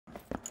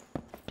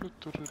Fire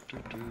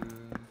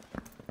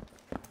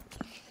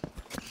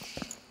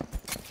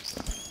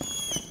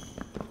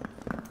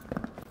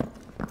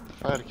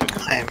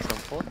killing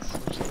some pots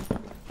or something.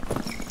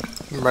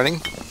 I'm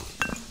running.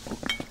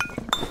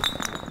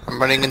 I'm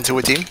running into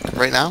a team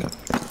right now.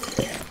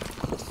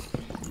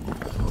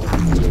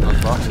 Not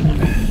far.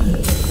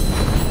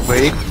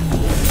 Wait.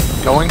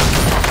 Going.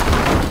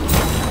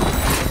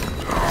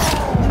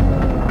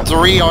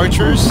 3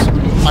 archers.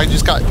 I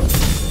just got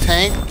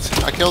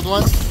tanked. I killed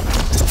one.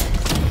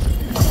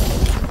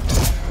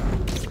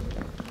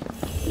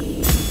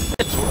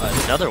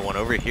 Another one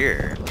over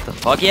here. What the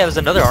fuck? Yeah, there's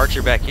another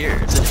archer back here.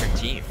 It's a different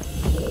team.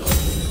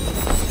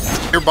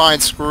 Your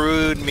bind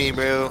screwed me,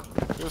 bro.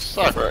 You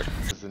suck.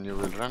 Then you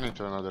will run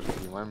into another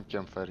team. I'm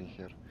campfiring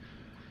here.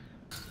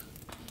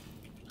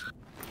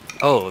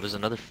 Oh, there's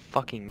another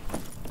fucking...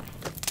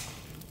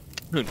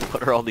 Dude,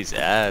 what are all these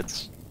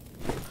ads?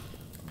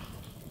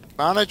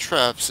 Amount of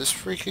traps this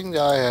freaking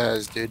guy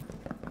has, dude.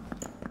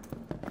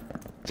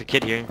 There's a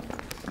kid here.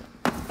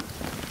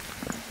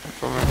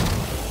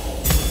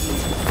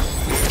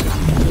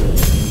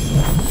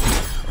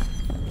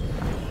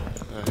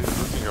 He's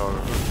looking over.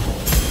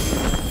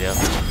 Yeah.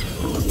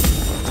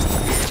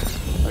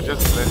 I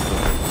just placed him.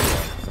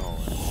 No.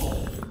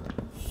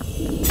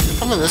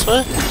 Coming this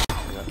way?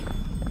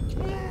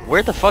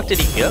 Where the fuck did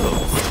he go?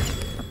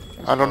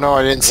 I don't know,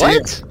 I didn't see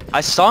him. What?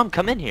 I saw him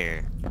come in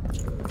here.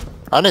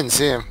 I didn't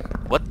see him.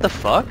 What the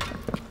fuck?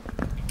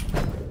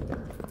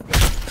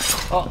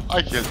 Oh,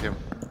 I killed him.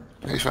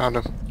 We found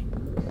him.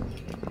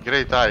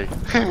 Great Eye.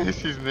 Is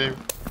his name.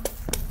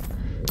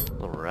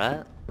 Little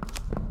rat.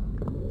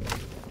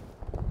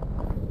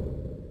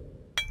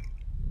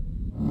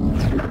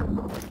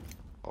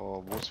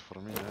 Oh, boots for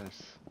me,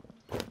 nice.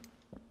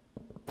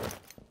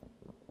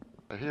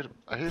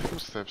 I hear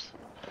footsteps.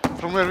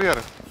 From where we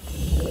are?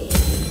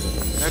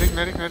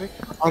 Medic.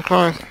 I'm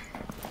coming.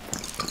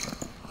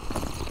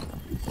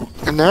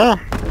 In there?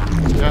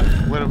 Yeah,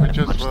 where we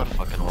just Punch were. the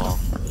fucking wall.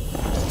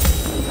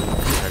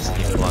 That's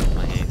even blocked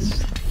my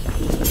haste.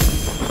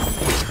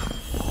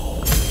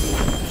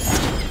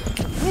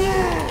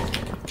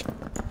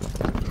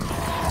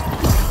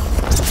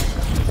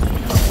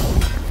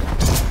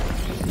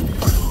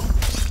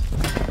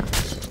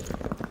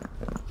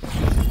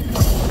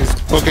 He's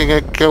looking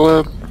at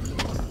kill him.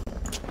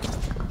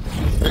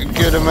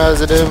 Get him,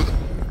 Azadim.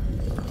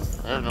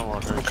 I have no more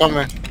haste. I'm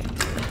coming.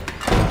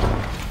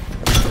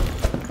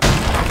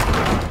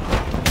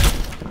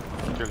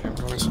 Kill him.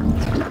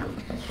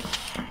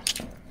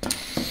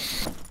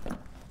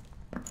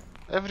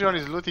 Everyone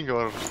is looting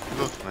our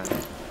loot, man.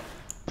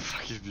 The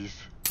fuck is this?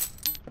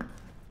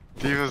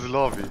 Demon's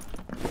lobby.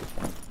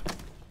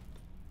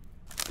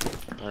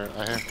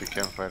 I have to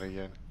campfire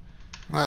again.